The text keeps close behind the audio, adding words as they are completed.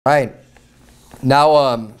Right.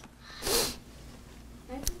 Now,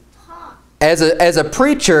 as a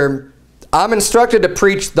preacher, I'm instructed to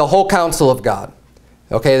preach the whole counsel of God.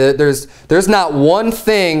 Okay, there's not one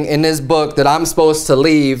thing in this book that I'm supposed to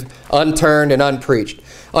leave unturned and unpreached.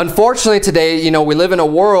 Unfortunately today, we live in a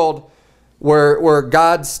world where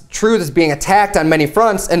God's truth is being attacked on many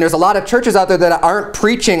fronts, and there's a lot of churches out there that aren't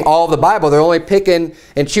preaching all of the Bible. They're only picking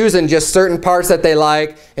and choosing just certain parts that they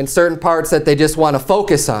like and certain parts that they just want to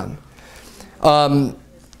focus on.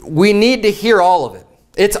 We need to hear all of it.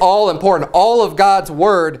 It's all important. All of God's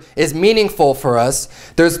word is meaningful for us.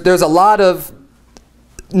 There's a lot of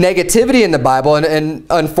negativity in the Bible, and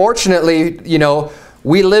unfortunately,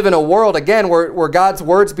 we live in a world, again, where God's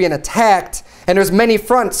word's being attacked, and there's many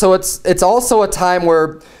fronts. So it's also a time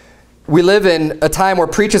where we live in a time where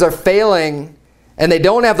preachers are failing, and they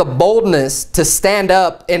don't have the boldness to stand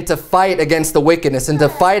up and to fight against the wickedness and to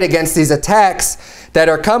fight against these attacks that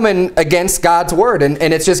are coming against God's word. And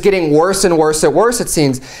it's just getting worse and worse and worse, it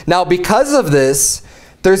seems. Now, because of this,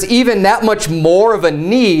 there's even that much more of a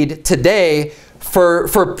need today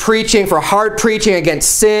for preaching, for hard preaching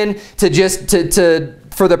against sin,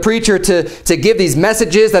 for the preacher to give these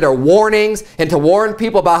messages that are warnings and to warn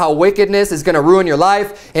people about how wickedness is going to ruin your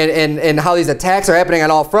life and how these attacks are happening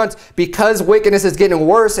on all fronts. Because wickedness is getting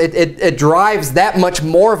worse, it drives that much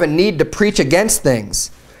more of a need to preach against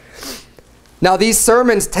things. Now, these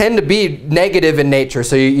sermons tend to be negative in nature.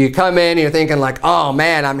 So you come in and you're thinking like, oh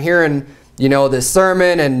man, I'm hearing this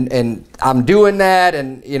sermon and I'm doing that,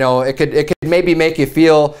 and it could maybe make you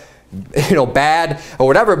feel bad or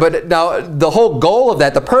whatever. But now the whole goal of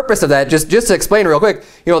that, the purpose of that, just to explain real quick,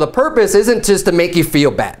 the purpose isn't just to make you feel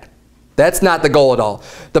bad. That's not the goal at all.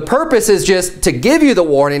 The purpose is just to give you the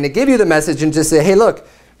warning, to give you the message, and just say, hey, look,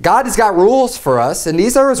 God has got rules for us, and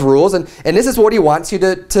these are his rules, and this is what he wants you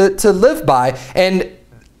to live by. And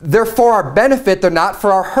they're for our benefit. They're not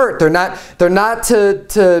for our hurt. They're not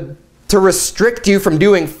to restrict you from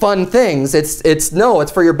doing fun things. It's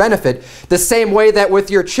for your benefit. The same way that with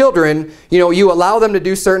your children, you allow them to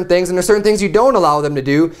do certain things, and there's certain things you don't allow them to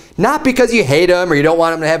do, not because you hate them or you don't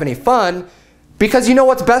want them to have any fun, because you know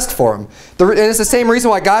what's best for them. And it's the same reason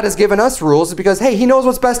why God has given us rules, is because, hey, he knows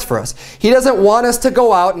what's best for us. He doesn't want us to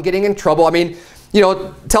go out and getting in trouble. I mean,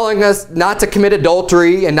 telling us not to commit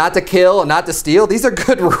adultery and not to kill and not to steal, these are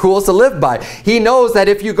good rules to live by. He knows that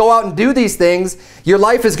if you go out and do these things, your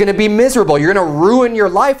life is going to be miserable. You're going to ruin your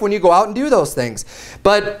life when you go out and do those things.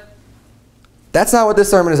 But that's not what this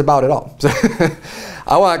sermon is about at all.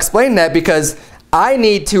 I want to explain that because I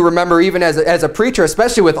need to remember, even as a preacher,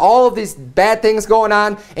 especially with all of these bad things going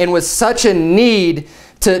on and with such a need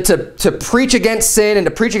to preach against sin and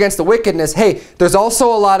to preach against the wickedness, hey, there's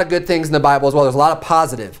also a lot of good things in the Bible as well. There's a lot of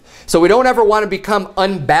positive. So we don't ever want to become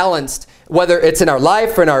unbalanced, whether it's in our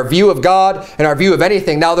life or in our view of God and our view of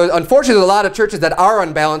anything. Now, unfortunately, there's a lot of churches that are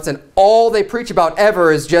unbalanced, and all they preach about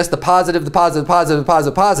ever is just the positive, the positive, positive,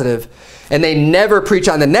 positive, positive. And they never preach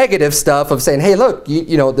on the negative stuff of saying, hey, look,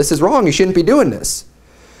 this is wrong. You shouldn't be doing this.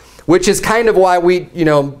 Which is kind of why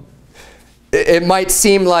it might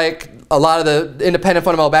seem like a lot of the independent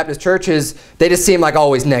fundamental Baptist churches, they just seem like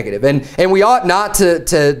always negative. And we ought not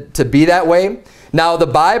to be that way. Now, the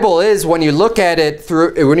Bible is, when you look at it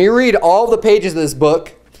when you read all the pages of this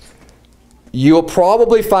book, you'll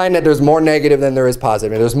probably find that there's more negative than there is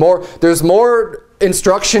positive. There's more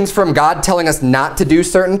instructions from God telling us not to do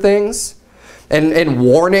certain things and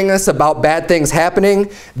warning us about bad things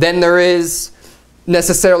happening than there is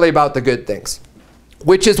necessarily about the good things.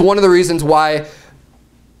 Which is one of the reasons why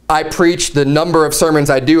I preach the number of sermons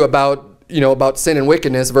I do about sin and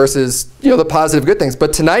wickedness versus the positive good things.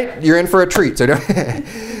 But tonight you're in for a treat. So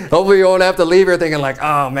hopefully you won't have to leave here thinking like,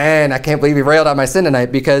 oh man, I can't believe he railed on my sin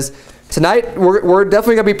tonight, because tonight we're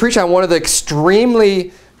definitely going to be preaching on one of the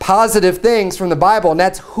extremely positive things from the Bible, and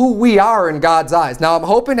that's who we are in God's eyes. Now, I'm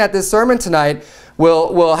hoping that this sermon tonight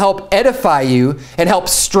will help edify you and help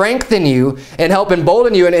strengthen you and help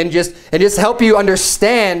embolden you and just help you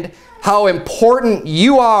understand how important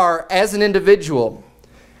you are as an individual.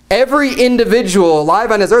 Every individual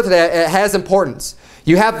alive on this earth today has importance.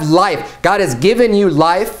 You have life. God has given you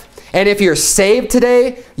life. And if you're saved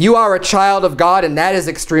today, you are a child of God, and that is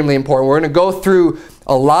extremely important. We're going to go through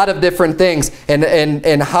a lot of different things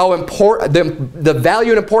and how important the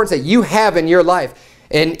value and importance that you have in your life.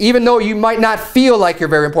 And even though you might not feel like you're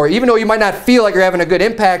very important, even though you might not feel like you're having a good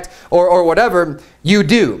impact or whatever, you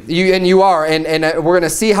do. You are. And we're going to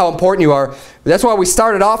see how important you are. That's why we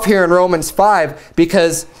started off here in Romans 5,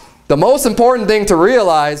 because the most important thing to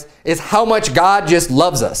realize is how much God just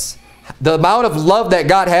loves us. The amount of love that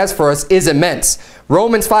God has for us is immense.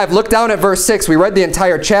 Romans 5, look down at verse 6. We read the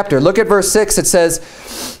entire chapter. Look at verse 6. It says,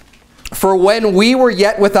 "For when we were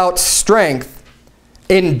yet without strength,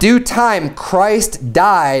 in due time Christ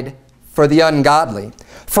died for the ungodly.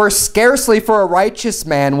 For scarcely for a righteous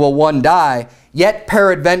man will one die, yet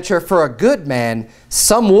peradventure for a good man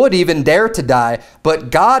some would even dare to die. But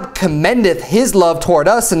God commendeth his love toward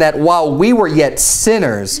us, in that while we were yet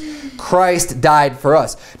sinners, Christ died for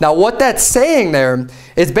us." Now what that's saying there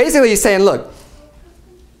is basically he's saying, look,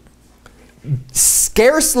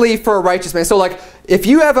 scarcely for a righteous man. So like, if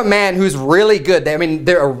you have a man who's really good, I mean,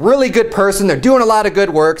 they're a really good person, they're doing a lot of good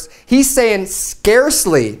works, he's saying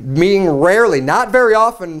scarcely, meaning rarely, not very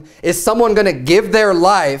often, is someone going to give their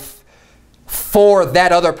life for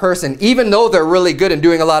that other person, even though they're really good and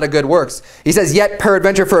doing a lot of good works. He says, "Yet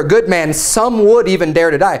peradventure for a good man, some would even dare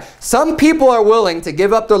to die." Some people are willing to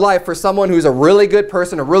give up their life for someone who's a really good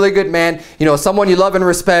person, a really good man, you know, someone you love and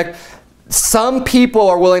respect. Some people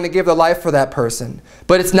are willing to give their life for that person,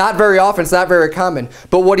 but it's not very often, it's not very common.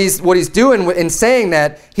 But what he's doing in saying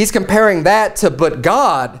that, he's comparing that to, but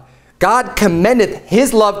God commendeth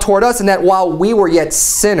his love toward us, in that while we were yet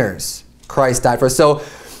sinners, Christ died for us. So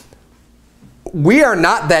we are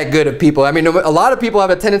not that good of people. I mean, a lot of people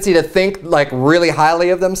have a tendency to think like really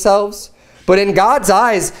highly of themselves, but in God's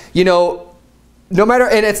eyes, you know, no matter,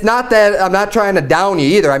 and it's not that I'm not trying to down you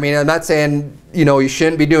either. I mean, I'm not saying, you know, you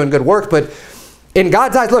shouldn't be doing good work, but in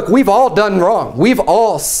God's eyes, look, we've all done wrong. We've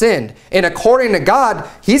all sinned. And according to God,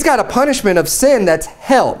 he's got a punishment of sin that's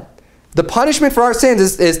hell. The punishment for our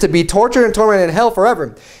sins is to be tortured and tormented in hell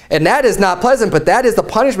forever. And that is not pleasant, but that is the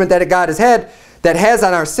punishment that God has had, that has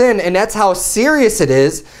on our sin, and that's how serious it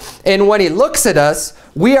is. And when he looks at us,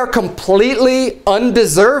 we are completely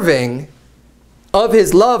undeserving of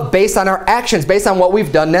his love based on our actions, based on what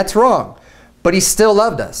we've done that's wrong. But he still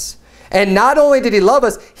loved us. And not only did he love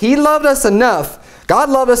us, he loved us enough. God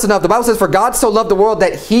loved us enough. The Bible says, "For God so loved the world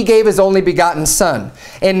that he gave his only begotten son."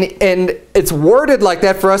 And it's worded like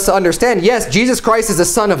that for us to understand. Yes, Jesus Christ is the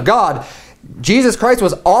Son of God. Jesus Christ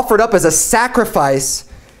was offered up as a sacrifice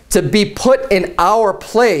to be put in our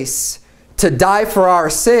place, to die for our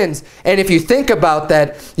sins. And if you think about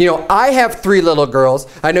that, you know, I have 3 little girls.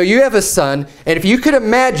 I know you have a son. And if you could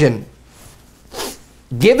imagine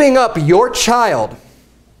giving up your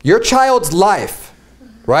child's life,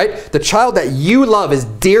 right? The child that you love is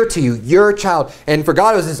dear to you, your child. And for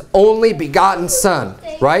God, it was his only begotten son,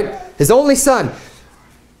 right? His only son.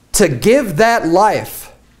 To give that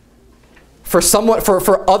life for someone,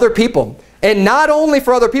 for other people. And not only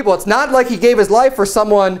for other people. It's not like he gave his life for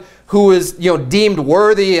someone who is, you know, deemed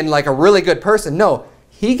worthy and like a really good person. No,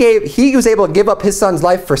 he was able to give up his son's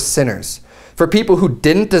life for sinners, for people who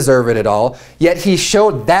didn't deserve it at all, yet he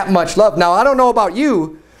showed that much love. Now, I don't know about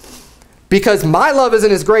you, because my love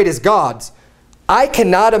isn't as great as God's. I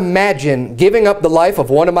cannot imagine giving up the life of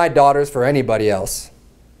one of my daughters for anybody else.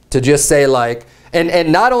 To just say like,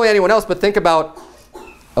 and not only anyone else, but think about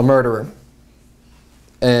a murderer,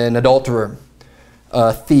 an adulterer,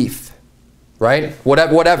 a thief, right?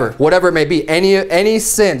 Whatever it may be, any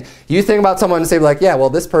sin. You think about someone and say like, yeah,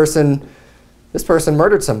 well, this person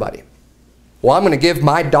murdered somebody. Well, I'm going to give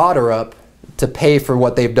my daughter up to pay for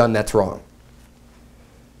what they've done that's wrong.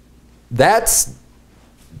 That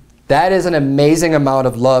is an amazing amount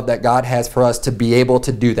of love that God has for us, to be able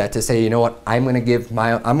to do that, to say, you know what, I'm going to give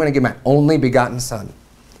my only begotten son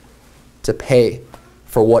to pay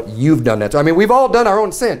for what you've done that's wrong. I mean, we've all done our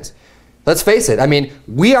own sins. Let's face it. I mean,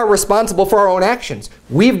 we are responsible for our own actions.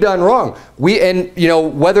 We've done wrong. And you know,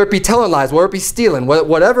 whether it be telling lies, whether it be stealing,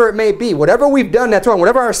 whatever it may be, whatever we've done that's wrong,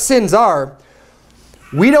 whatever our sins are,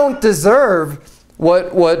 we don't deserve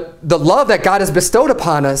what the love that God has bestowed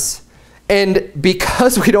upon us. And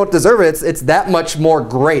because we don't deserve it, it's that much more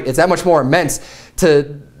great. It's that much more immense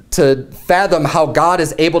to fathom how God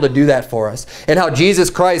is able to do that for us. And how Jesus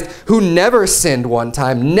Christ, who never sinned one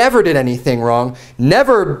time, never did anything wrong,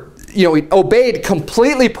 never, you know, he obeyed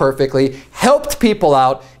completely perfectly, helped people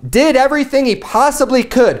out, did everything he possibly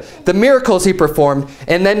could, the miracles he performed,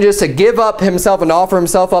 and then just to give up himself and offer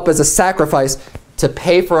himself up as a sacrifice to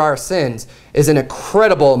pay for our sins is an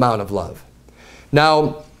incredible amount of love.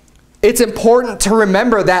 Now, it's important to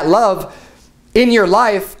remember that love in your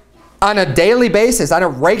life on a daily basis, on a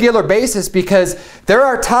regular basis, because there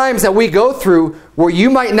are times that we go through where you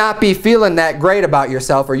might not be feeling that great about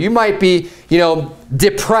yourself, or you might be, you know,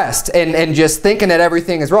 depressed and just thinking that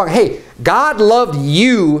everything is wrong. Hey, God loved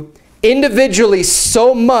you individually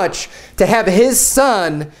so much to have his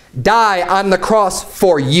son die on the cross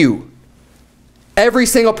for you. Every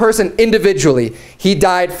single person individually, he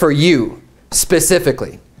died for you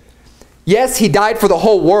specifically. Yes, he died for the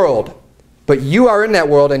whole world, but you are in that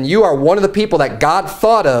world, and you are one of the people that God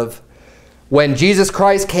thought of when Jesus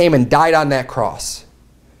Christ came and died on that cross.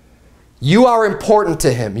 You are important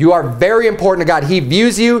to him. You are very important to God. He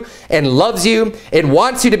views you and loves you and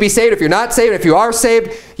wants you to be saved. If you're not saved, if you are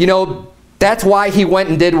saved, you know, that's why he went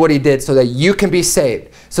and did what he did, so that you can be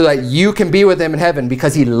saved, so that you can be with him in heaven,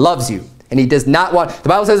 because he loves you. And he does not want, the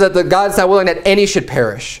Bible says that God is not willing that any should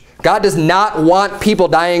perish. God does not want people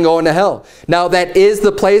dying and going to hell. Now that is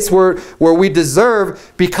the place where we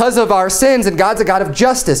deserve because of our sins, and God's a God of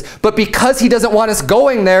justice. But because he doesn't want us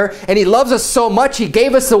going there, and he loves us so much, he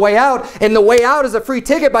gave us the way out. And the way out is a free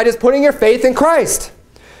ticket by just putting your faith in Christ.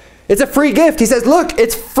 It's a free gift. He says, look,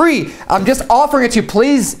 it's free. I'm just offering it to you.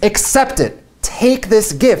 Please accept it. Take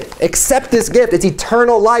this gift. Accept this gift. It's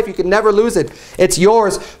eternal life. You can never lose it. It's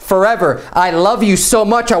yours forever. I love you so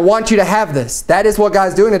much. I want you to have this. That is what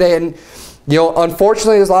God's doing today. And, you know,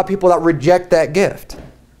 unfortunately, there's a lot of people that reject that gift.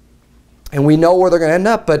 And we know where they're going to end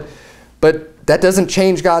up, but that doesn't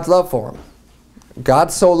change God's love for them.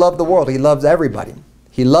 God so loved the world. He loves everybody.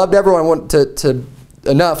 He loved everyone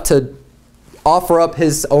enough to offer up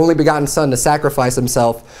his only begotten Son to sacrifice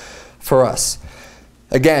himself for us.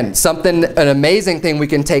 Again, an amazing thing we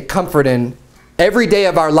can take comfort in every day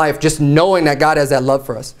of our life, just knowing that God has that love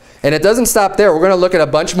for us. And it doesn't stop there. We're going to look at a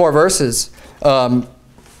bunch more verses. Turn,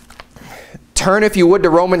 if you would, to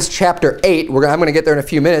Romans chapter 8. I'm going to get there in a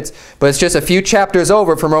few minutes, but it's just a few chapters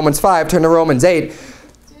over from Romans 5. Turn to Romans 8.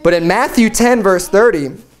 But in Matthew 10, verse 30,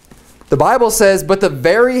 the Bible says, but the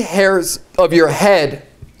very hairs of your head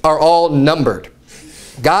are all numbered.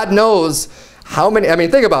 God knows how many, I mean,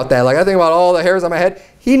 think about that. Like, I think about all the hairs on my head.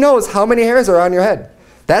 He knows how many hairs are on your head.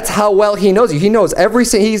 That's how well he knows you. He knows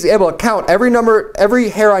he's able to count every number, every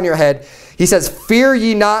hair on your head. He says, fear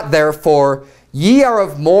ye not, therefore, ye are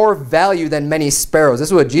of more value than many sparrows. This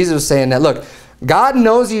is what Jesus was saying, that look, God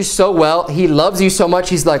knows you so well. He loves you so much.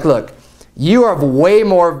 He's like, look, you are of way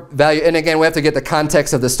more value. And again, we have to get the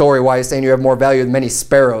context of the story, why he's saying you have more value than many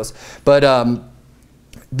sparrows. But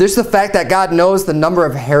there's the fact that God knows the number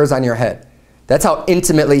of hairs on your head. That's how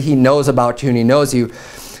intimately he knows about you, and he knows you.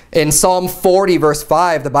 In Psalm 40, verse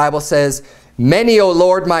 5, the Bible says, many, O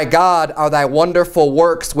Lord my God, are thy wonderful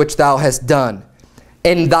works which thou hast done.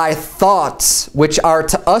 And thy thoughts, which are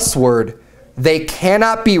to usward, they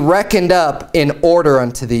cannot be reckoned up in order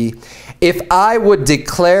unto thee. If I would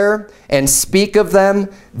declare and speak of them,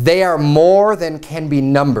 they are more than can be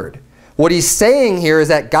numbered. What he's saying here is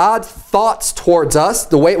that God's thoughts towards us,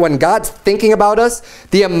 the way when God's thinking about us,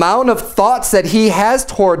 the amount of thoughts that he has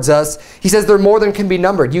towards us, he says they're more than can be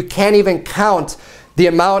numbered. You can't even count the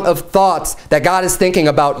amount of thoughts that God is thinking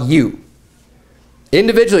about you.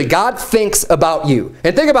 Individually, God thinks about you.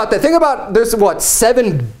 And think about that. Think about, there's what,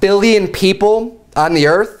 7 billion people on the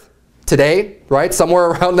earth today, right? Somewhere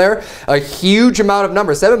around there. A huge amount of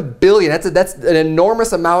numbers. 7 billion. That's an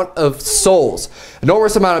enormous amount of souls.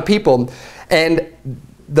 Enormous amount of people. And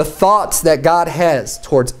the thoughts that God has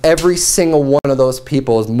towards every single one of those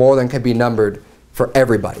people is more than can be numbered for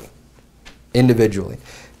everybody. Individually.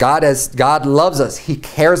 God loves us. He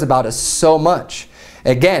cares about us so much.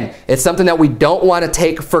 Again, it's something that we don't want to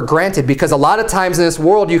take for granted, because a lot of times in this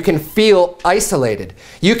world you can feel isolated.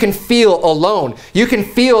 You can feel alone. You can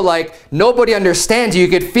feel like nobody understands you. You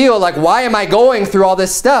could feel like, why am I going through all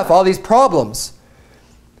this stuff, all these problems?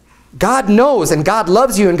 God knows, and God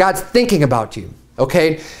loves you, and God's thinking about you.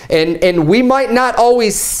 Okay? And we might not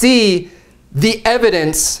always see the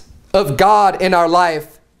evidence of God in our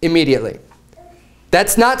life immediately.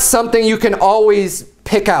 That's not something you can always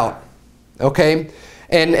pick out. Okay?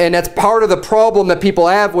 And that's part of the problem that people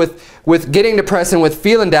have with getting depressed and with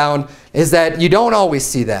feeling down, is that you don't always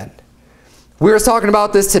see that. We were talking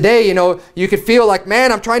about this today. You know, you could feel like,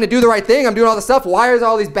 man, I'm trying to do the right thing. I'm doing all this stuff. Why is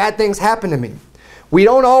all these bad things happening to me? We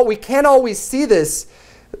can't always see this.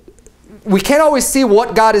 We can't always see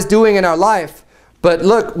what God is doing in our life. But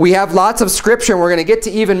look, we have lots of scripture, and we're going to get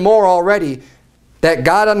to even more already, that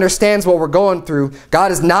God understands what we're going through.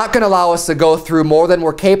 God is not going to allow us to go through more than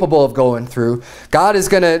we're capable of going through. God is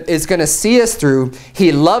going to see us through.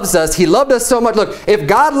 He loves us. He loved us so much. Look, if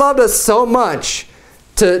God loved us so much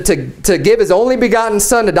to give his only begotten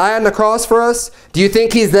Son to die on the cross for us, do you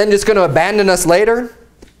think he's then just going to abandon us later?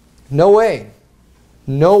 No way.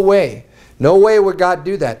 No way. No way would God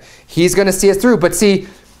do that. He's going to see us through. But see,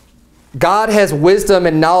 God has wisdom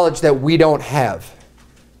and knowledge that we don't have.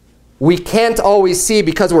 We can't always see,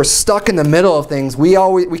 because we're stuck in the middle of things. We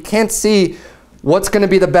can't see what's going to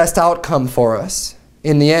be the best outcome for us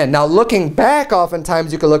in the end. Now, looking back,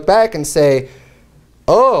 oftentimes you can look back and say,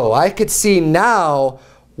 oh, I could see now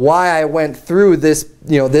why I went through this,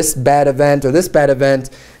 this bad event or this bad event,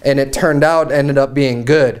 and it ended up being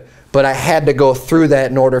good. But I had to go through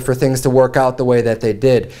that in order for things to work out the way that they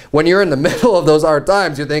did. When you're in the middle of those hard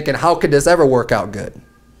times, you're thinking, how could this ever work out good?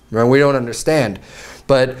 Right? We don't understand.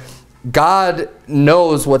 But God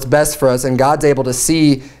knows what's best for us, and God's able to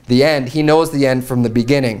see the end. He knows the end from the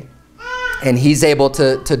beginning. And He's able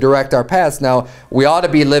to direct our paths. Now, we ought to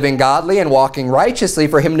be living godly and walking righteously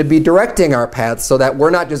for Him to be directing our paths so that we're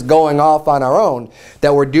not just going off on our own,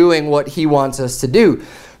 that we're doing what He wants us to do.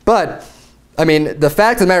 But I mean, the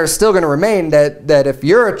fact of the matter is still going to remain that if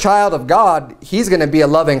you're a child of God, He's going to be a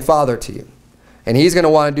loving Father to you. And He's going to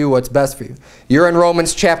want to do what's best for you. You're in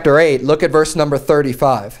Romans chapter 8. Look at verse number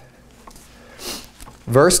 35.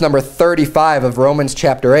 Verse number 35 of Romans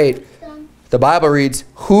chapter 8. The Bible reads,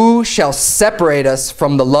 "Who shall separate us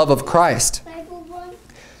from the love of Christ?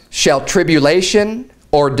 Shall tribulation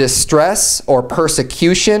or distress or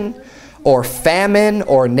persecution or famine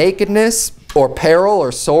or nakedness or peril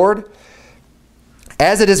or sword?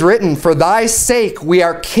 As it is written, for thy sake we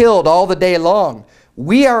are killed all the day long.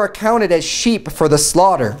 We are accounted as sheep for the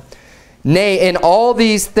slaughter. Nay, in all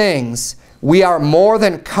these things we are more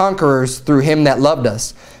than conquerors through Him that loved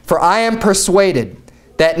us. For I am persuaded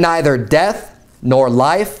that neither death, nor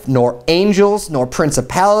life, nor angels, nor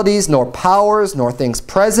principalities, nor powers, nor things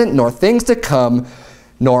present, nor things to come,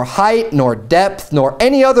 nor height, nor depth, nor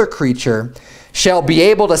any other creature shall be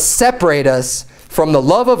able to separate us from the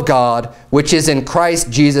love of God, which is in Christ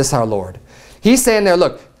Jesus our Lord." He's saying there,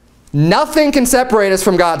 look, nothing can separate us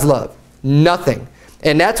from God's love. Nothing.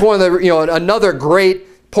 And that's one of the, another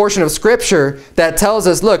great portion of Scripture that tells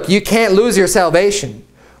us, look, you can't lose your salvation.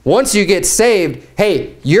 Once you get saved,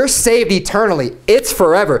 hey, you're saved eternally. It's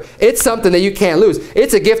forever. It's something that you can't lose.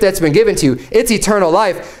 It's a gift that's been given to you. It's eternal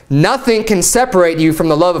life. Nothing can separate you from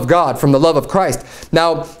the love of God, from the love of Christ.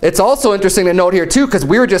 Now, it's also interesting to note here too, because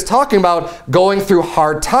we were just talking about going through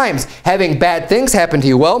hard times, having bad things happen to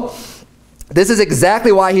you. Well, this is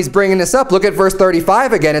exactly why he's bringing this up. Look at verse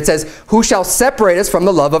 35 again. It says, "Who shall separate us from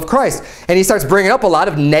the love of Christ?" And he starts bringing up a lot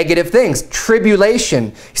of negative things.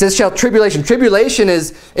 Tribulation. He says, "Shall tribulation." Tribulation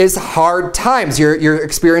is hard times. You're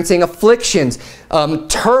experiencing afflictions,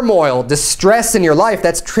 turmoil, distress in your life.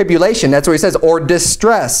 That's tribulation. That's what he says. Or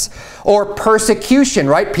distress. Or persecution,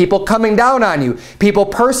 right? People coming down on you. People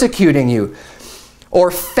persecuting you.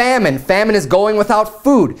 Or famine. Famine is going without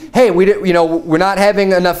food. Hey, we're not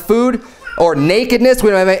having enough food. Or nakedness, we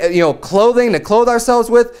don't have clothing to clothe ourselves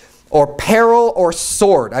with, or peril or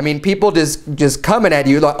sword. I mean, people just coming at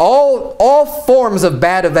you, like all forms of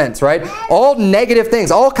bad events, right? All negative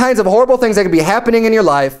things, all kinds of horrible things that could be happening in your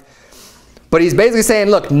life. But he's basically saying,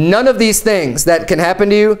 look, none of these things that can happen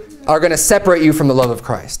to you are going to separate you from the love of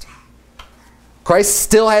Christ. Christ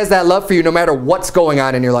still has that love for you no matter what's going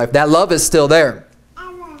on in your life. That love is still there.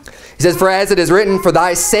 He says, "For as it is written, for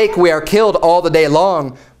thy sake we are killed all the day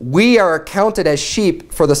long. We are accounted as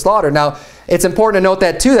sheep for the slaughter." Now, it's important to note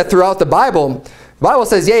that too, that throughout the Bible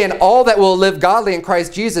says, "Yea, and all that will live godly in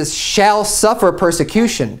Christ Jesus shall suffer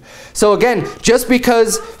persecution." So again, just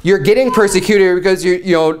because you're getting persecuted, because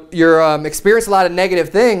you're experiencing a lot of negative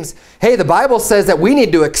things, hey, the Bible says that we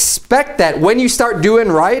need to expect that when you start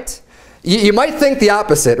doing right. You might think the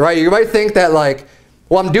opposite, right? You might think that like,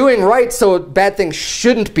 well, I'm doing right, so bad things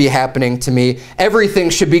shouldn't be happening to me. Everything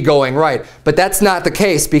should be going right. But that's not the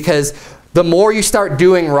case, because the more you start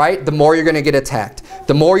doing right, the more you're going to get attacked.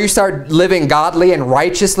 The more you start living godly and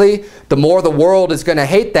righteously, the more the world is going to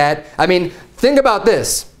hate that. I mean, think about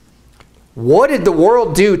this. What did the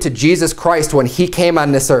world do to Jesus Christ when He came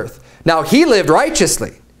on this earth? Now, He lived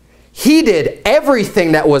righteously. He did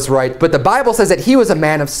everything that was right, but the Bible says that He was a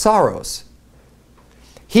man of sorrows.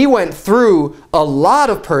 He went through a lot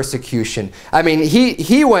of persecution. I mean,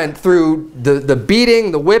 he went through the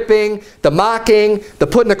beating, the whipping, the mocking, the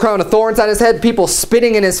putting the crown of thorns on his head, people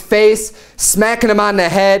spitting in his face, smacking him on the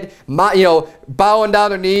head, bowing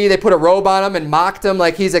down their knee. They put a robe on him and mocked him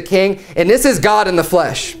like he's a king. And this is God in the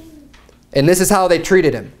flesh. And this is how they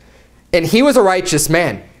treated him. And He was a righteous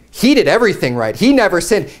man. He did everything right. He never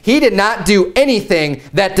sinned. He did not do anything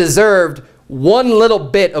that deserved one little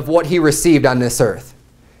bit of what He received on this earth.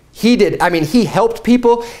 He did. I mean, He helped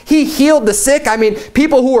people. He healed the sick. I mean,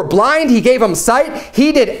 people who were blind, He gave them sight.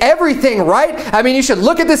 He did everything right. I mean, you should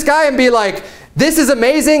look at this guy and be like, this is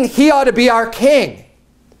amazing. He ought to be our king.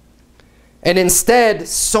 And instead,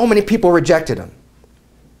 so many people rejected Him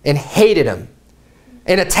and hated Him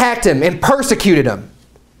and attacked Him and persecuted Him.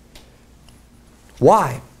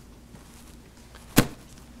 Why?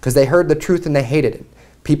 Because they heard the truth and they hated it.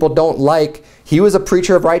 People don't like, he was a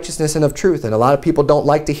preacher of righteousness and of truth, and a lot of people don't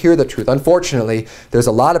like to hear the truth. Unfortunately, there's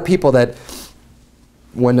a lot of people that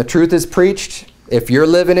when the truth is preached, if you're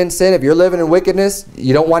living in sin, if you're living in wickedness,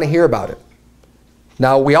 you don't want to hear about it.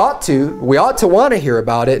 Now, we ought to want to hear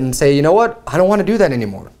about it and say, you know what, I don't want to do that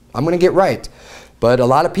anymore. I'm going to get right. But a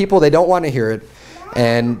lot of people, they don't want to hear it,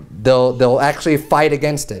 and they'll actually fight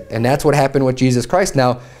against it. And that's what happened with Jesus Christ.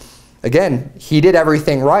 Now, again, he did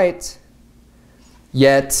everything right,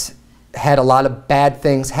 yet had a lot of bad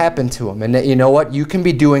things happen to him. And you know what? You can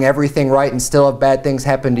be doing everything right and still have bad things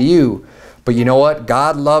happen to you. But you know what?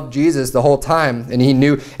 God loved Jesus the whole time, and he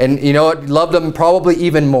knew, and you know what? Loved him probably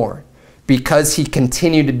even more because he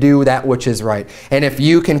continued to do that which is right. And if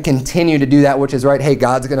you can continue to do that which is right, hey,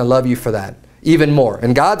 God's going to love you for that even more.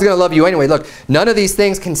 And God's going to love you anyway. Look, none of these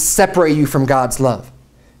things can separate you from God's love.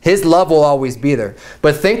 His love will always be there.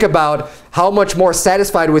 But think about how much more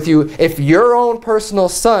satisfied with you if your own personal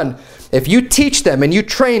son, if you teach them and you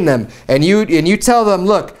train them and you tell them,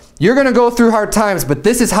 look, you're going to go through hard times, but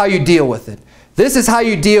this is how you deal with it. This is how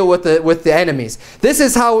you deal with the enemies. This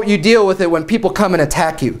is how you deal with it when people come and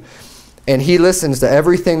attack you. And he listens to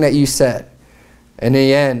everything that you said. And in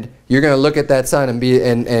the end, you're going to look at that son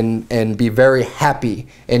and be very happy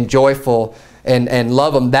and joyful and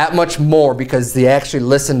love him that much more because they actually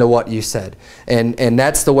listened to what you said. And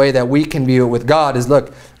that's the way that we can view it with God is,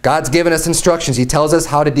 look, God's given us instructions. He tells us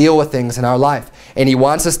how to deal with things in our life. And he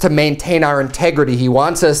wants us to maintain our integrity. He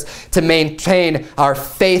wants us to maintain our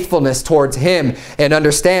faithfulness towards him and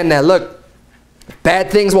understand that, look,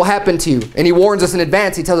 bad things will happen to you. And he warns us in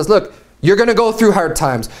advance. He tells us, look, you're going to go through hard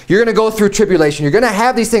times. You're going to go through tribulation. You're going to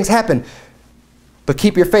have these things happen. But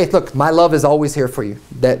keep your faith. Look, my love is always here for you.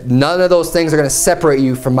 That none of those things are going to separate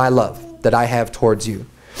you from my love that I have towards you.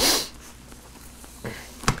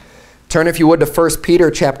 Turn, if you would, to 1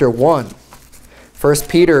 Peter chapter 1. 1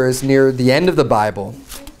 Peter is near the end of the Bible.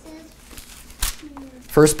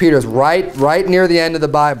 1 Peter is right near the end of the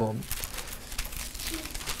Bible.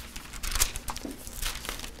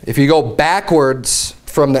 If you go backwards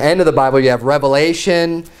from the end of the Bible, you have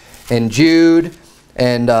Revelation and Jude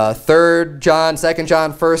and 3 John, 2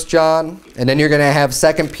 John, 1 John. And then you're going to have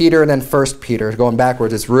 2 Peter and then 1 Peter. Going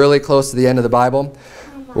backwards, it's really close to the end of the Bible.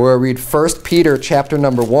 We'll read 1 Peter chapter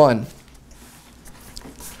number 1.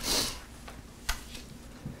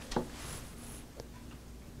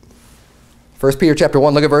 1 Peter chapter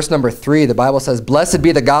 1, look at verse number 3. The Bible says, "Blessed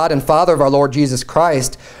be the God and Father of our Lord Jesus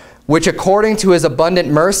Christ, which according to his abundant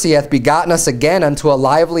mercy hath begotten us again unto a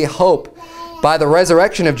lively hope by the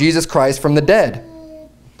resurrection of Jesus Christ from the dead,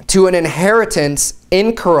 to an inheritance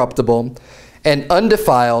incorruptible and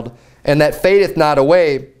undefiled, and that fadeth not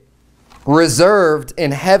away, reserved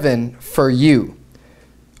in heaven for you,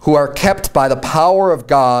 who are kept by the power of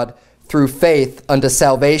God through faith unto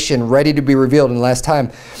salvation, ready to be revealed in the last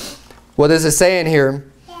time." What is it saying here?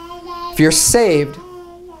 If you're saved,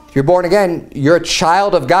 if you're born again, you're a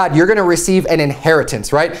child of God. You're going to receive an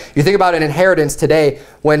inheritance, right? You think about an inheritance today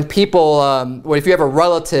when people, if you have a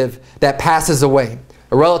relative that passes away,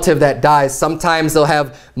 a relative that dies, sometimes they'll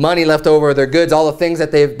have money left over, their goods, all the things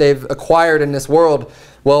that they've acquired in this world.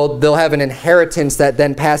 Well, they'll have an inheritance that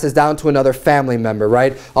then passes down to another family member,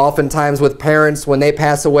 right? Oftentimes with parents, when they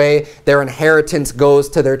pass away, their inheritance goes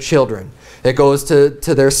to their children. It goes to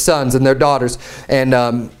their sons and their daughters,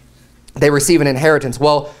 and they receive an inheritance.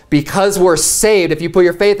 Well, because we're saved, if you put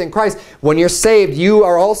your faith in Christ, when you're saved, you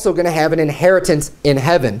are also going to have an inheritance in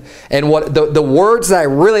heaven. And what the words that I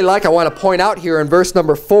really like, I want to point out here in verse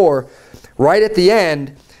number 4, right at the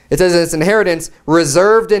end, it says it's inheritance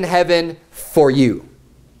reserved in heaven for you.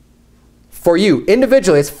 For you.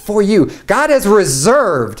 Individually, it's for you. God has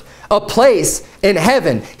reserved a place in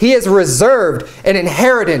heaven. He has reserved an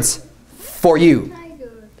inheritance for you.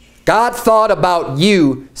 God thought about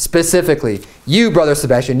you specifically. You, Brother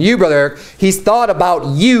Sebastian, you, Brother Eric. He's thought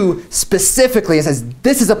about you specifically and says,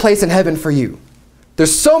 this is a place in heaven for you.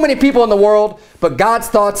 There's so many people in the world, but God's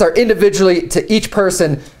thoughts are individually to each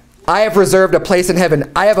person. I have reserved a place in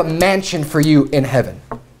heaven. I have a mansion for you in heaven.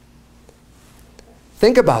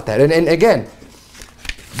 Think about that. And again,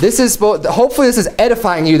 this is, hopefully this is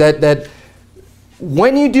edifying you that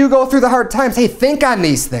when you do go through the hard times, hey, think on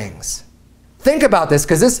these things. Think about this,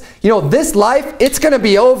 because this life, it's going to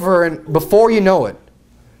be over and before you know it.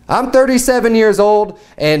 I'm 37 years old,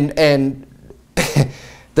 and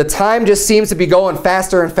the time just seems to be going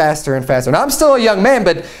faster and faster and faster. And I'm still a young man,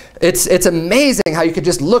 but it's amazing how you could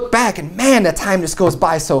just look back and, man, the time just goes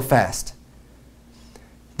by so fast.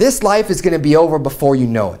 This life is going to be over before you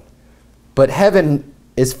know it. But heaven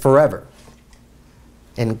is forever.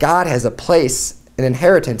 And God has a place, an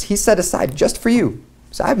inheritance He set aside just for you.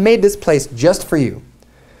 So I've made this place just for you.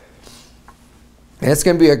 And it's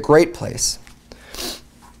going to be a great place.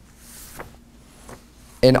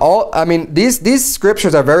 And these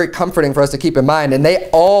scriptures are very comforting for us to keep in mind, and they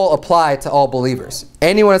all apply to all believers.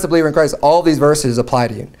 Anyone that's a believer in Christ, all these verses apply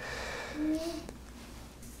to you.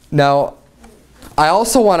 Now, I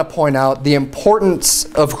also want to point out the importance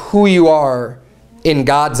of who you are in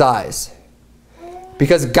God's eyes.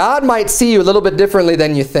 Because God might see you a little bit differently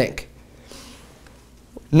than you think.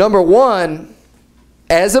 Number one,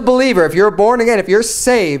 as a believer, if you're born again, if you're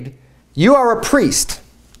saved, you are a priest.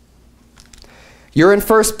 You're in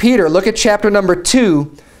 1 Peter. Look at chapter number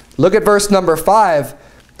 2. Look at verse number 5.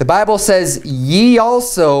 The Bible says, ye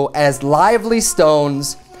also as lively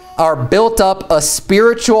stones are built up a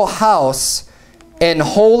spiritual house and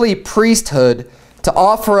holy priesthood to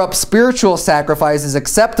offer up spiritual sacrifices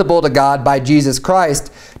acceptable to God by Jesus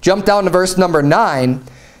Christ. Jump down to verse number 9.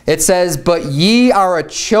 It says, but ye are a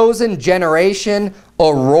chosen generation,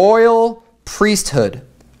 a royal priesthood,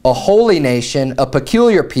 a holy nation, a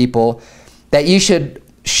peculiar people, that ye should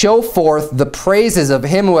show forth the praises of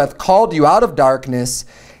him who hath called you out of darkness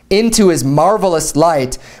into his marvelous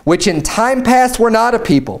light, which in time past were not a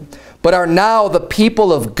people, but are now the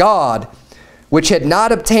people of God, which had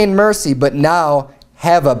not obtained mercy, but now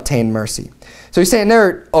have obtained mercy. So he's saying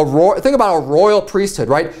there, think about a royal priesthood,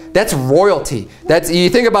 right? That's royalty. You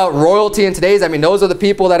think about royalty in today's, those are the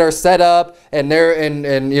people that are set up, and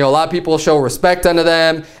a lot of people show respect unto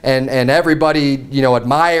them, and everybody,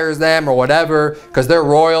 admires them or whatever, because they're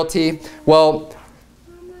royalty. Well,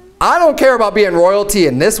 I don't care about being royalty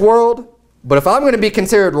in this world, but if I'm going to be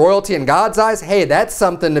considered royalty in God's eyes, hey, that's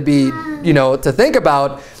something to be, to think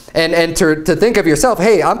about, and to think of yourself,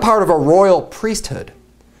 hey, I'm part of a royal priesthood.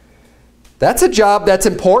 That's a job that's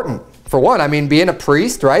important. For one, being a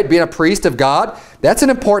priest, right? Being a priest of God, that's an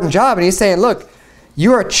important job. And he's saying, look,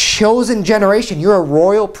 you're a chosen generation. You're a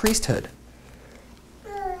royal priesthood.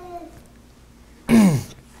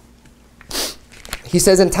 He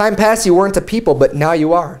says, in time past you weren't a people, but now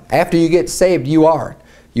you are. After you get saved, you are.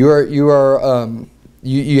 You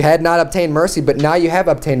had not obtained mercy, but now you have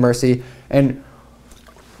obtained mercy. And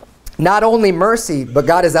not only mercy, but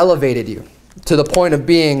God has elevated you to the point of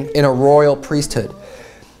being in a royal priesthood.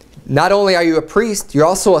 Not only are you a priest, you're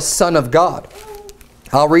also a son of God.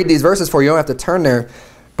 I'll read these verses for you. You don't have to turn there.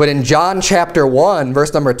 But in John chapter 1,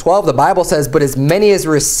 verse number 12, the Bible says, but as many as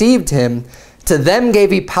received him, to them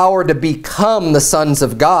gave he power to become the sons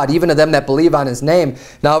of God, even to them that believe on his name.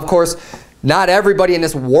 Now, of course, not everybody in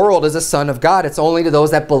this world is a son of God. It's only to those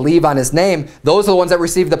that believe on his name. Those are the ones that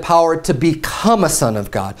receive the power to become a son of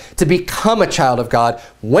God, to become a child of God.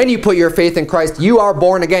 When you put your faith in Christ, you are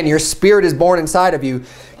born again. Your spirit is born inside of you.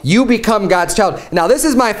 You become God's child. Now, this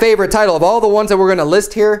is my favorite title of all the ones that we're going to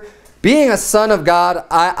list here. Being a son of God,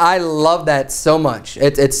 I love that so much.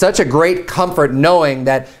 It's such a great comfort knowing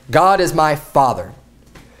that God is my Father.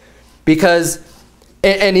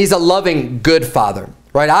 And he's a loving, good Father.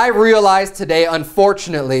 Right? I realize today,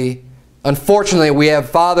 unfortunately, we have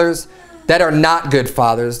fathers that are not good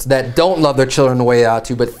fathers, that don't love their children the way they ought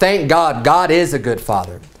to. But thank God, God is a good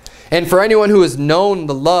Father. And for anyone who has known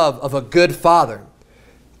the love of a good Father,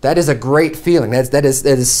 that is a great feeling. That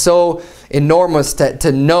is so enormous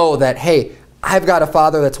to know that, hey, I've got a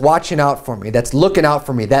Father that's watching out for me, that's looking out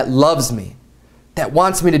for me, that loves me, that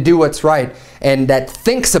wants me to do what's right, and that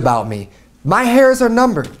thinks about me. My hairs are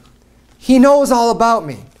numbered. He knows all about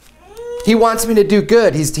me. He wants me to do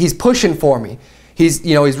good. He's pushing for me. He's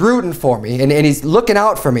rooting for me, and he's looking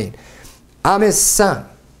out for me. I'm his son.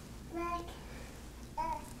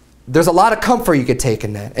 There's a lot of comfort you could take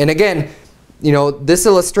in that. And again, this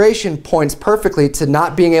illustration points perfectly to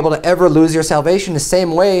not being able to ever lose your salvation, the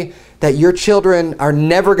same way that your children are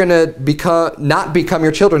never going to not become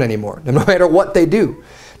your children anymore, no matter what they do.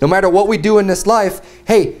 No matter what we do in this life,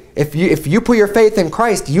 hey, if you put your faith in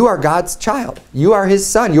Christ, you are God's child. You are his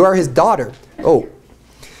son. You are his daughter. Oh.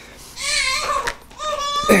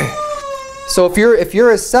 So if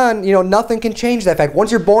you're his son, nothing can change that fact. Once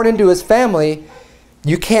you're born into his family,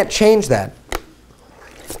 you can't change that.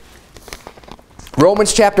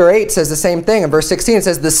 Romans chapter 8 says the same thing. In verse 16 it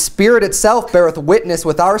says, the Spirit itself beareth witness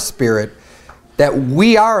with our spirit that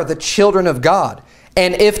we are the children of God.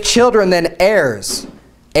 And if children, then heirs.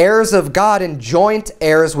 Heirs of God and joint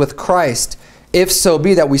heirs with Christ, if so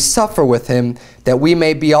be that we suffer with him, that we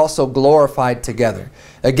may be also glorified together.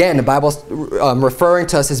 Again, the Bible's referring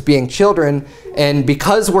to us as being children, and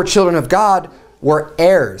because we're children of God, we're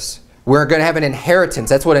heirs. We're going to have an inheritance.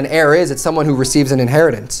 That's what an heir is. It's someone who receives an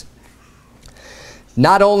inheritance.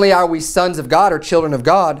 Not only are we sons of God or children of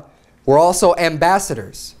God, we're also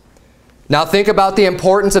ambassadors. Now think about the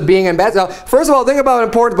importance of being an ambassador. Now, first of all, think about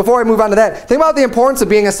importance, before I move on to that, think about the importance of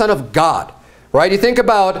being a son of God, right? You think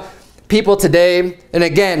about people today, and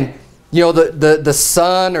again, you know, the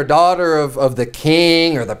son or daughter of the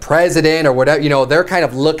king or the president or whatever, you know, they're kind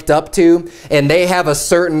of looked up to, and they have a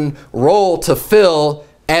certain role to fill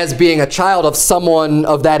as being a child of someone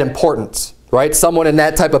of that importance, right? Someone in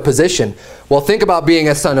that type of position. Well, think about being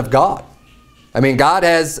a son of God. I mean, God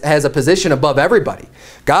has a position above everybody.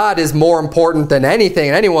 God is more important than anything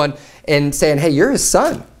and anyone, in saying, hey, you're his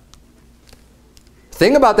son.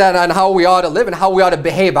 Think about that on how we ought to live and how we ought to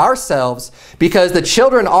behave ourselves, because the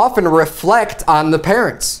children often reflect on the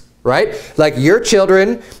parents, right? Like your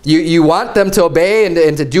children, you want them to obey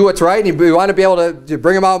and to do what's right, and you want to be able to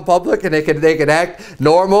bring them out in public and they could act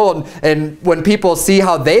normal, and when people see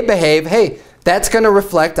how they behave, hey, that's going to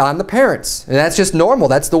reflect on the parents. And that's just normal.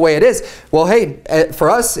 That's the way it is. Well, hey, for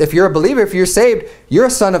us, if you're a believer, if you're saved, you're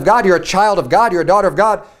a son of God, you're a child of God, you're a daughter of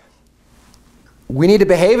God. We need to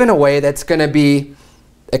behave in a way that's going to be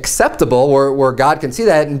acceptable, where God can see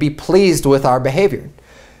that and be pleased with our behavior.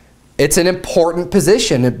 It's an important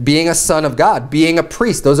position, being a son of God, being a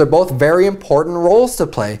priest. Those are both very important roles to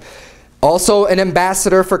play. Also, an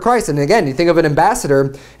ambassador for Christ. And again, you think of an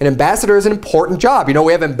ambassador is an important job. You know,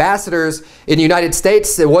 we have ambassadors in the United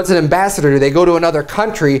States. What's an ambassador? They go to another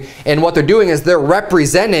country, and what they're doing is they're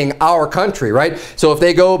representing our country, right? So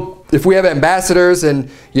if we have ambassadors in,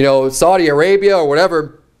 you know, Saudi Arabia or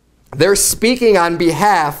whatever, they're speaking on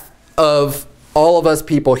behalf of all of us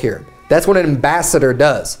people here. That's what an ambassador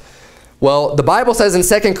does. Well, the Bible says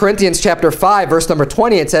in 2 Corinthians chapter 5, verse number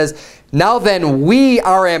 20, it says, now then we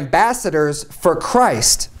are ambassadors for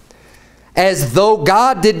Christ. As though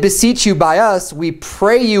God did beseech you by us, we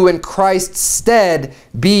pray you in Christ's stead,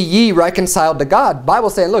 be ye reconciled to God. The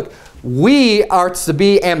Bible's saying, look, we are to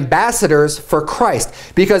be ambassadors for Christ,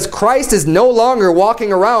 because Christ is no longer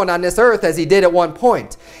walking around on this earth as he did at one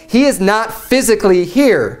point. He is not physically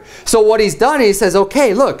here. So what he's done, he says,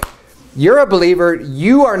 okay, look, you're a believer.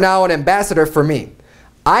 You are now an ambassador for me.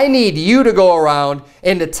 I need you to go around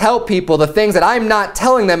and to tell people the things that I'm not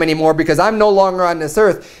telling them anymore because I'm no longer on this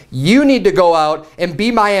earth. You need to go out and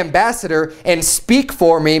be my ambassador and speak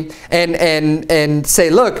for me and say,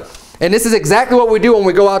 look, and this is exactly what we do when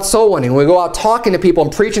we go out soul winning. When we go out talking to people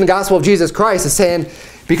and preaching the gospel of Jesus Christ. It's saying,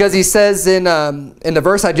 because he says in the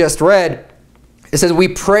verse I just read, it says, we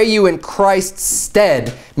pray you in Christ's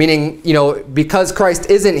stead, meaning, you know, because Christ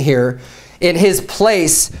isn't here, in his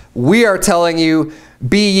place, we are telling you,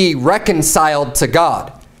 be ye reconciled to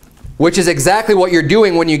God, which is exactly what you're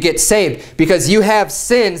doing when you get saved, because you have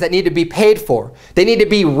sins that need to be paid for. They need to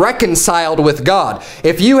be reconciled with God.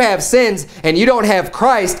 If you have sins and you don't have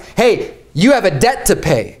Christ, hey, you have a debt to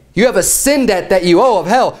pay. You have a sin debt that you owe of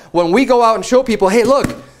hell. When we go out and show people, hey,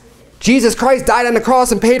 look, Jesus Christ died on the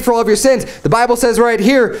cross and paid for all of your sins. The Bible says right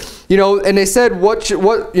here, you know, and they said, what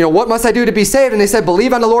must I do to be saved? And they said,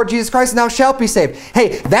 believe on the Lord Jesus Christ and thou shalt be saved.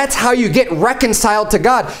 Hey, that's how you get reconciled to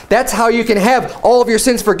God. That's how you can have all of your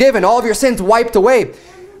sins forgiven, all of your sins wiped away.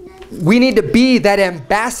 We need to be that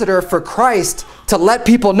ambassador for Christ to let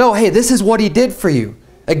people know, hey, this is what he did for you.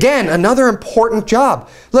 Again, another important job.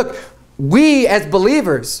 Look, we as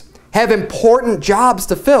believers have important jobs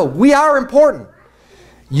to fill. We are important.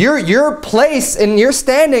 Your place and your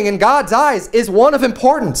standing in God's eyes is one of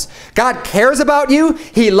importance. God cares about you,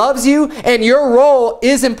 he loves you, and your role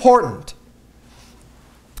is important.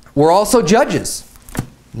 We're also judges.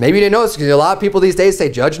 Maybe you didn't notice, because a lot of people these days say,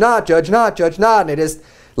 judge not, judge not, judge not, and they just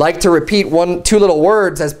like to repeat two little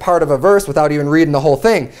words as part of a verse without even reading the whole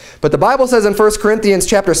thing. But the Bible says in 1 Corinthians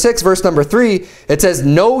chapter 6, verse number 3, it says,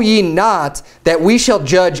 know ye not that we shall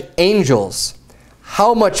judge angels?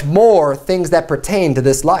 How much more things that pertain to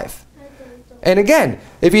this life? And again,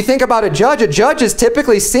 if you think about a judge is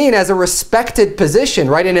typically seen as a respected position,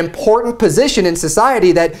 right? An important position in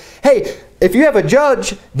society that, hey, if you have a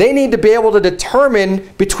judge, they need to be able to determine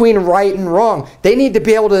between right and wrong. They need to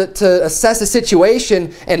be able to assess a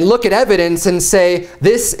situation and look at evidence and say,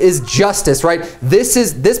 this is justice, right?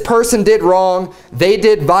 This person did wrong. They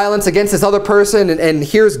did violence against this other person, and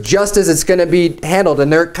here's justice. It's going to be handled.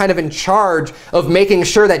 And they're kind of in charge of making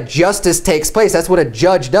sure that justice takes place. That's what a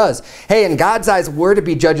judge does. Hey, in God's eyes, we're to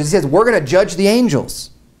be judges. He says, we're going to judge the angels.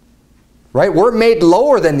 Right? We're made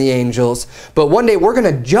lower than the angels, but one day we're going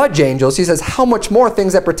to judge angels. He says, how much more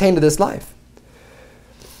things that pertain to this life?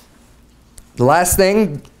 The last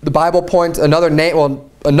thing, the Bible points another title,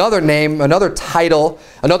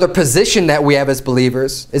 another position that we have as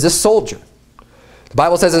believers is a soldier. The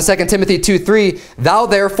Bible says in 2 Timothy 2:3, thou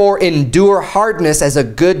therefore endure hardness as a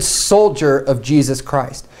good soldier of Jesus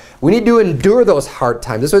Christ. We need to endure those hard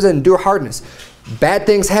times. This was endure hardness. Bad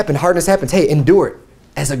things happen, hardness happens. Hey, endure it.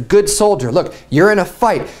 As a good soldier, look, you're in a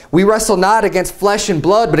fight. We wrestle not against flesh and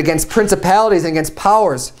blood, but against principalities and against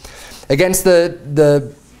powers, against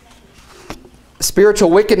the spiritual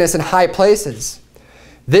wickedness in high places.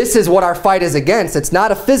 This is what our fight is against. It's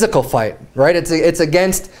not a physical fight, right? It's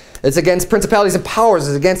against principalities and powers.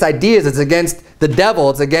 It's against ideas. It's against the devil.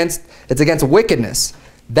 It's against wickedness.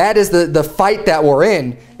 That is the fight that we're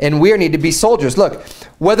in, and we need to be soldiers. Look,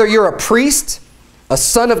 whether you're a priest, a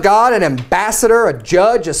son of God, an ambassador, a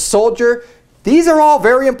judge, a soldier, these are all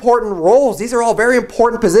very important roles. These are all very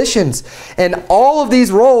important positions. And all of these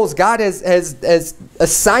roles God has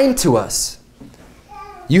assigned to us.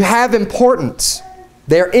 You have importance.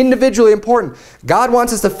 They're individually important. God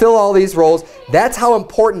wants us to fill all these roles. That's how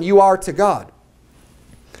important you are to God.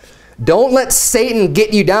 Don't let Satan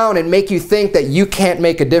get you down and make you think that you can't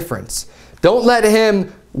make a difference. Don't let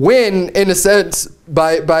him win, in a sense,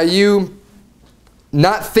 by you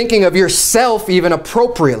not thinking of yourself even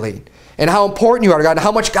appropriately and how important you are to God and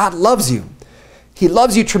how much God loves you. He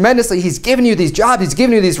loves you tremendously. He's given you these jobs. He's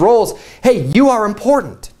given you these roles. Hey, you are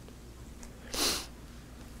important.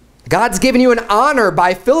 God's given you an honor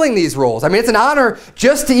by filling these roles. I mean, it's an honor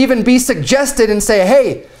just to even be suggested and say,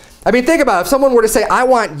 hey, I mean, think about it. If someone were to say, I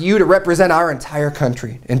want you to represent our entire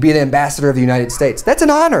country and be the ambassador of the United States. That's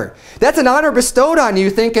an honor. That's an honor bestowed on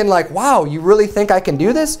you, thinking like, wow, you really think I can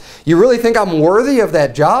do this? You really think I'm worthy of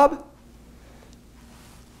that job?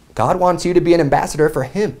 God wants you to be an ambassador for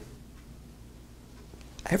him.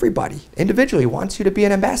 Everybody individually wants you to be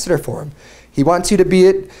an ambassador for him. He wants you to be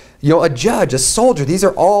a judge, a soldier. These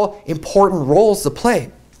are all important roles to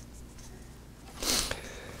play.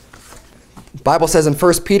 The Bible says in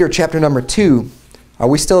 1 Peter chapter number 2, are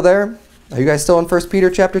we still there? Are you guys still in 1 Peter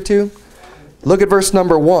chapter 2? Look at verse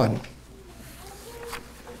number 1.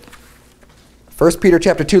 1 Peter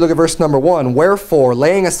chapter 2, look at verse number 1. Wherefore,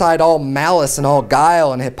 laying aside all malice and all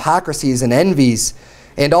guile and hypocrisies and envies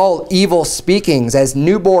and all evil speakings, as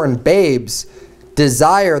newborn babes,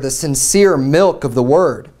 desire the sincere milk of the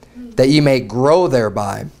word, that ye may grow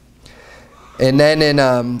thereby. And then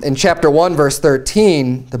in chapter 1, verse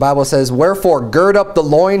 13, the Bible says, wherefore gird up the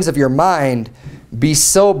loins of your mind, be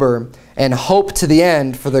sober, and hope to the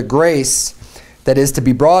end for the grace that is to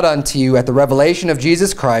be brought unto you at the revelation of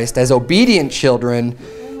Jesus Christ, as obedient children,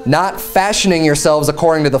 not fashioning yourselves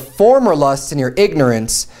according to the former lusts in your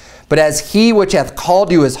ignorance, but as he which hath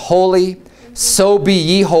called you is holy, so be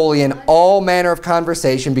ye holy in all manner of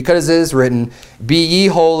conversation, because it is written, be ye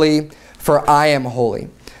holy, for I am holy.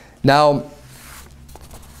 Now,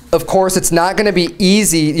 of course, it's not going to be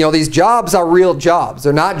easy. These jobs are real jobs.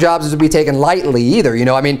 They're not jobs to be taken lightly either.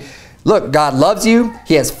 I mean, look, God loves you.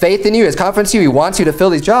 He has faith in you. He has confidence in you. He wants you to fill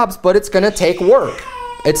these jobs, but it's going to take work.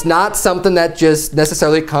 It's not something that just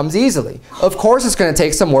necessarily comes easily. Of course, it's going to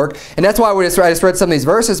take some work. And that's why I just read some of these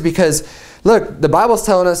verses, because, look, the Bible's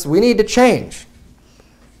telling us we need to change.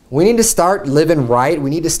 We need to start living right. We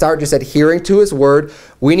need to start just adhering to his word.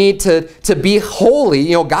 We need to be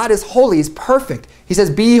holy. God is holy. He's perfect. He says,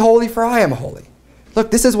 be holy for I am holy.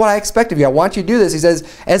 Look, this is what I expect of you. I want you to do this. He says,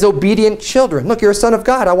 as obedient children. Look, you're a son of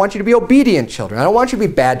God. I want you to be obedient children. I don't want you to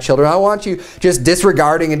be bad children. I don't want you just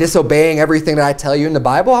disregarding and disobeying everything that I tell you in the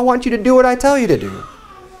Bible. I want you to do what I tell you to do.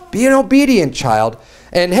 Be an obedient child.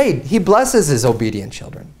 And hey, he blesses his obedient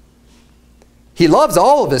children. He loves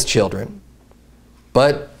all of his children.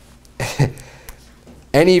 But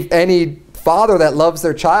any father that loves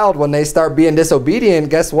their child, when they start being disobedient,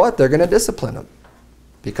 guess what? They're going to discipline them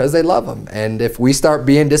because they love them. And if we start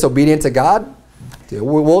being disobedient to God,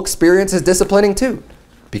 we'll experience his disciplining too,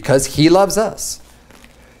 because he loves us.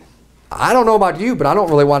 I don't know about you, but I don't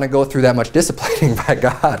really want to go through that much disciplining by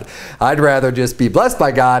God. I'd rather just be blessed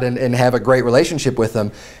by God and have a great relationship with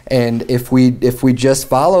him. And if we just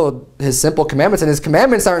follow his simple commandments, and his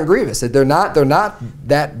commandments aren't grievous. They're not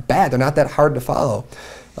that bad. They're not that hard to follow.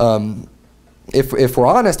 If we're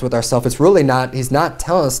honest with ourselves, it's really not, he's not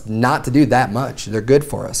telling us not to do that much. They're good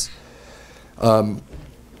for us.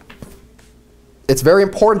 It's very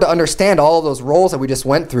important to understand all of those roles that we just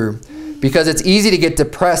went through, because it's easy to get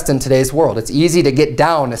depressed in today's world. It's easy to get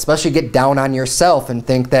down, especially get down on yourself and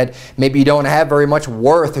think that maybe you don't have very much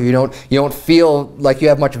worth, or you don't feel like you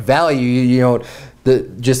have much value.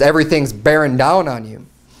 Just everything's bearing down on you.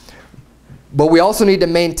 But we also need to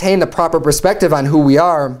maintain the proper perspective on who we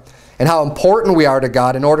are and how important we are to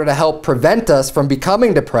God in order to help prevent us from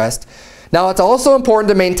becoming depressed. Now, it's also important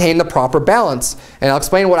to maintain the proper balance. And I'll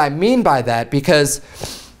explain what I mean by that, because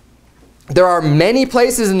there are many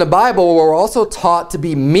places in the Bible where we're also taught to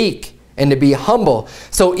be meek and to be humble.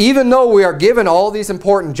 So even though we are given all these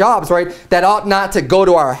important jobs, right, that ought not to go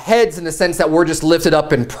to our heads in the sense that we're just lifted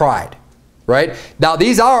up in pride. Right? Now,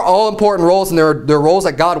 these are all important roles, and they're roles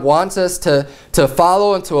that God wants us to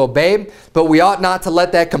follow and to obey, but we ought not to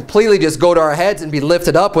let that completely just go to our heads and be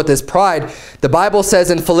lifted up with this pride. The Bible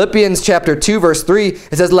says in Philippians chapter 2, verse 3,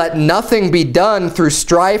 it says, "Let nothing be done through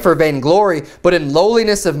strife or vainglory, but in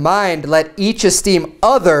lowliness of mind let each esteem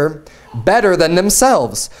other better than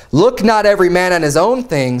themselves. Look not every man on his own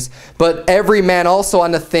things, but every man also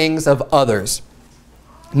on the things of others."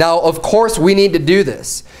 Now, of course, we need to do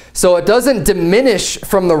this. So it doesn't diminish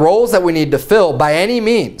from the roles that we need to fill by any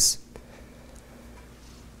means.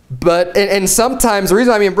 But, and sometimes, the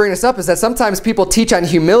reason I bring this up is that sometimes people teach on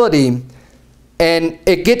humility and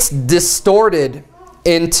it gets distorted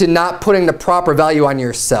into not putting the proper value on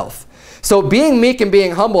yourself. So being meek and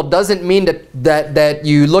being humble doesn't mean that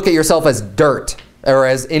you look at yourself as dirt or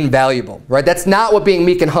as invaluable, right? That's not what being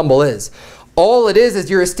meek and humble is. All it is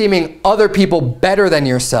you're esteeming other people better than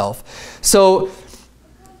yourself. So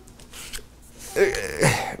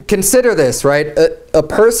consider this, right? A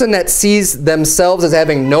person that sees themselves as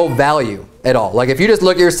having no value at all. Like if you just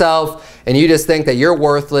look at yourself and you just think that you're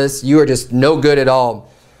worthless, you are just no good at all,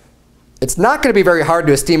 it's not going to be very hard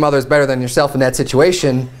to esteem others better than yourself in that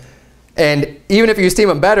situation. And even if you esteem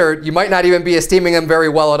them better, you might not even be esteeming them very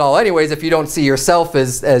well at all anyways if you don't see yourself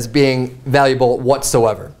as being valuable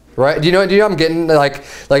whatsoever. Right? Do you know I'm getting? Like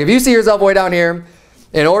if you see yourself way down here,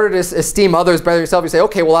 in order to esteem others better than yourself, you say,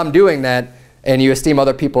 okay, well, I'm doing that, and you esteem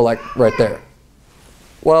other people like right there.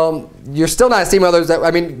 Well, you're still not esteeming others.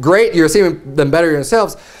 Great, you're esteeming them better than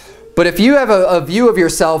yourselves, but if you have a view of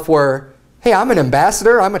yourself where, hey, I'm an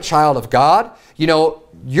ambassador, I'm a child of God, you know,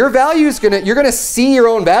 your value is you're gonna see your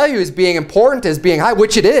own value as being important, as being high,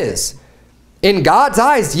 which it is. In God's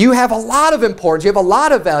eyes, you have a lot of importance. You have a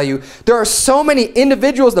lot of value. There are so many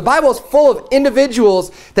individuals. The Bible is full of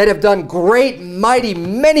individuals that have done great, mighty,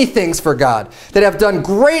 many things for God, that have done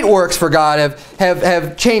great works for God,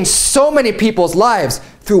 have changed so many people's lives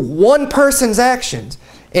through one person's actions.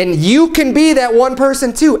 And you can be that one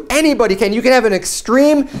person too. Anybody can. You can have an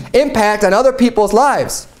extreme impact on other people's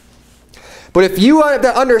lives. But if you have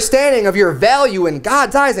the understanding of your value in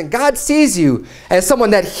God's eyes, and God sees you as someone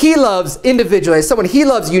that He loves individually, as someone He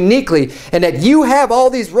loves uniquely, and that you have all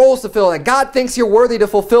these roles to fill, and God thinks you're worthy to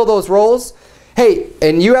fulfill those roles, hey,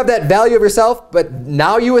 and you have that value of yourself, but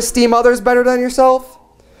now you esteem others better than yourself,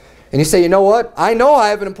 and you say, you know what, I know I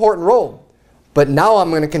have an important role, but now I'm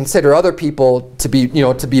going to consider other people to be,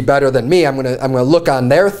 to be better than me. I'm going to look on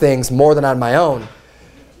their things more than on my own.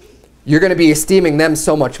 You're going to be esteeming them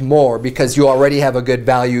so much more because you already have a good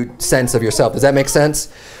value sense of yourself. Does that make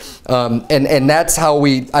sense? And that's how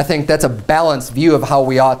I think that's a balanced view of how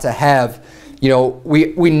we ought to have.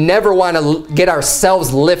 We never want to get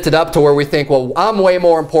ourselves lifted up to where we think, well, I'm way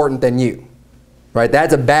more important than you. Right?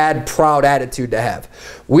 That's a bad, proud attitude to have.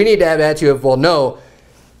 We need to have an attitude of, well, no,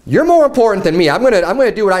 you're more important than me. I'm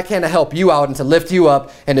gonna do what I can to help you out and to lift you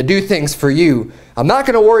up and to do things for you. I'm not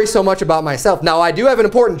going to worry so much about myself. Now, I do have an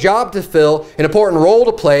important job to fill, an important role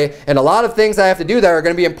to play, and a lot of things I have to do that are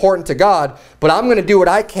going to be important to God, but I'm going to do what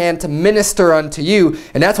I can to minister unto you.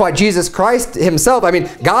 And that's why Jesus Christ Himself,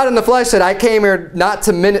 God in the flesh said, I came here not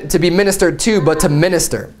to be ministered to, but to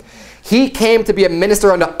minister. He came to be a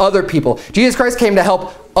minister unto other people. Jesus Christ came to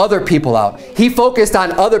help other people out. He focused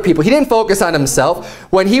on other people. He didn't focus on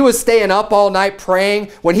Himself. When He was staying up all night praying,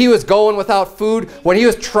 when He was going without food, when He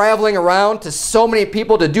was traveling around to so many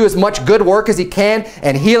people to do as much good work as He can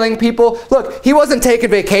and healing people, look, He wasn't taking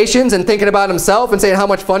vacations and thinking about Himself and saying, how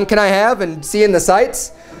much fun can I have and seeing the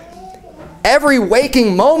sights? Every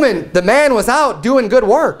waking moment, the man was out doing good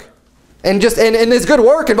work. And his good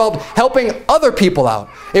work involved helping other people out.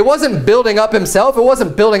 It wasn't building up himself. It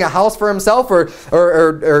wasn't building a house for himself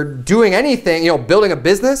or doing anything, building a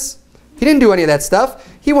business. He didn't do any of that stuff.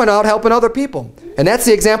 He went out helping other people. And that's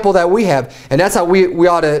the example that we have. And that's how we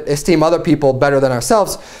ought to esteem other people better than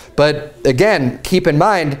ourselves. But again, keep in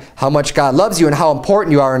mind how much God loves you and how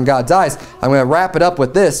important you are in God's eyes. I'm going to wrap it up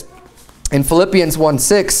with this. In Philippians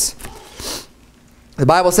 1:6, the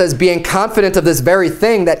Bible says, being confident of this very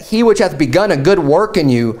thing, that He which hath begun a good work in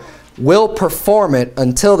you will perform it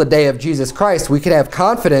until the day of Jesus Christ. We can have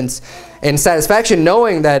confidence and satisfaction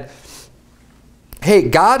knowing that, hey,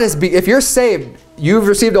 God has, if you're saved, you've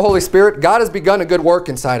received the Holy Spirit, God has begun a good work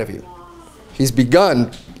inside of you. He's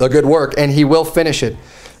begun a good work and He will finish it.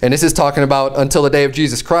 And this is talking about until the day of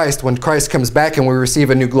Jesus Christ, when Christ comes back and we receive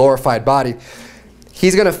a new glorified body.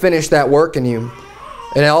 He's going to finish that work in you.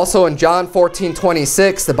 And also in John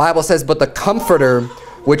 14:26, the Bible says, but the Comforter,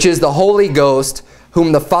 which is the Holy Ghost,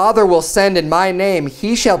 whom the Father will send in my name,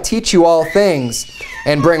 he shall teach you all things,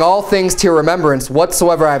 and bring all things to your remembrance,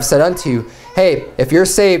 whatsoever I have said unto you. Hey, if you're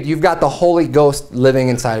saved, you've got the Holy Ghost living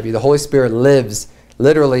inside of you. The Holy Spirit lives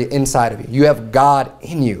literally inside of you. You have God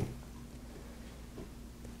in you.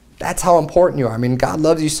 That's how important you are. I mean, God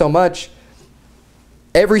loves you so much.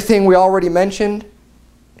 Everything we already mentioned,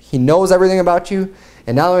 he knows everything about you.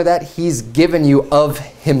 And not only that, he's given you of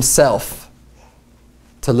himself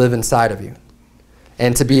to live inside of you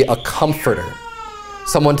and to be a comforter.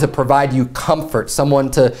 Someone to provide you comfort.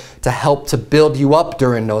 Someone to help to build you up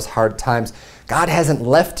during those hard times. God hasn't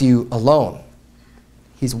left you alone.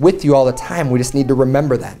 He's with you all the time. We just need to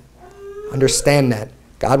remember that. Understand that.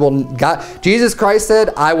 Jesus Christ said,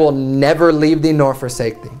 I will never leave thee nor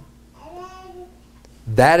forsake thee.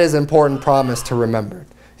 That is an important promise to remember.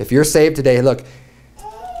 If you're saved today, look,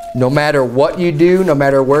 no matter what you do, no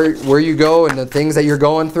matter where you go and the things that you're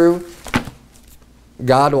going through,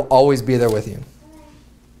 God will always be there with you.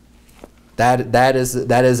 That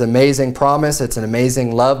is amazing promise. It's an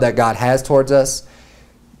amazing love that God has towards us.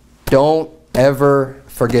 Don't ever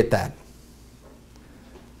forget that.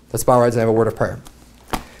 Let's bow our heads and have a word of prayer.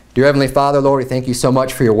 Dear Heavenly Father, Lord, we thank you so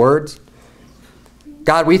much for your words.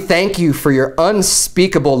 God, we thank you for your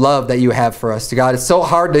unspeakable love that you have for us. God, it's so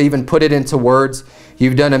hard to even put it into words.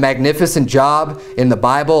 You've done a magnificent job in the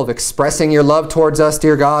Bible of expressing your love towards us,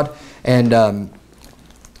 dear God. And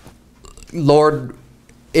Lord,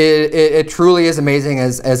 it truly is amazing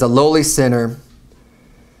as a lowly sinner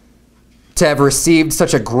to have received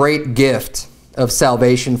such a great gift of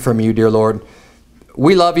salvation from you, dear Lord.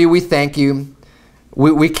 We love you. We thank you.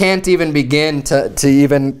 We can't even begin to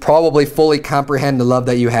even probably fully comprehend the love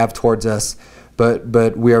that you have towards us.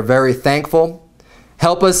 But we are very thankful.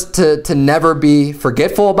 Help us to never be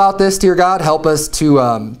forgetful about this, dear God. Help us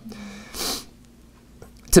to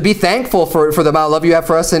be thankful for the amount of love you have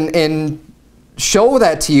for us, and show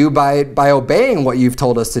that to you by obeying what you've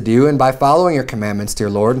told us to do and by following your commandments, dear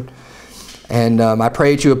Lord. And I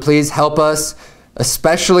pray that you would please help us,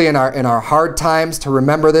 especially in our hard times, to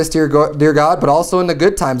remember this, dear God, but also in the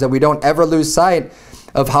good times, that we don't ever lose sight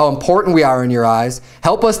of how important we are in your eyes.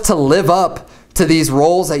 Help us to live up to these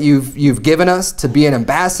roles that you've given us, to be an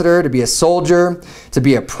ambassador, to be a soldier, to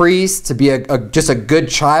be a priest, to be just a good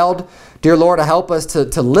child. Dear Lord, help us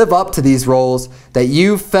to live up to these roles that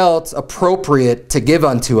you felt appropriate to give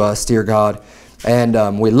unto us, dear God.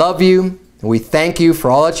 And we love you, and we thank you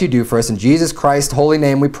for all that you do for us. In Jesus Christ's holy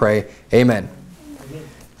name we pray. Amen.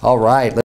 All right.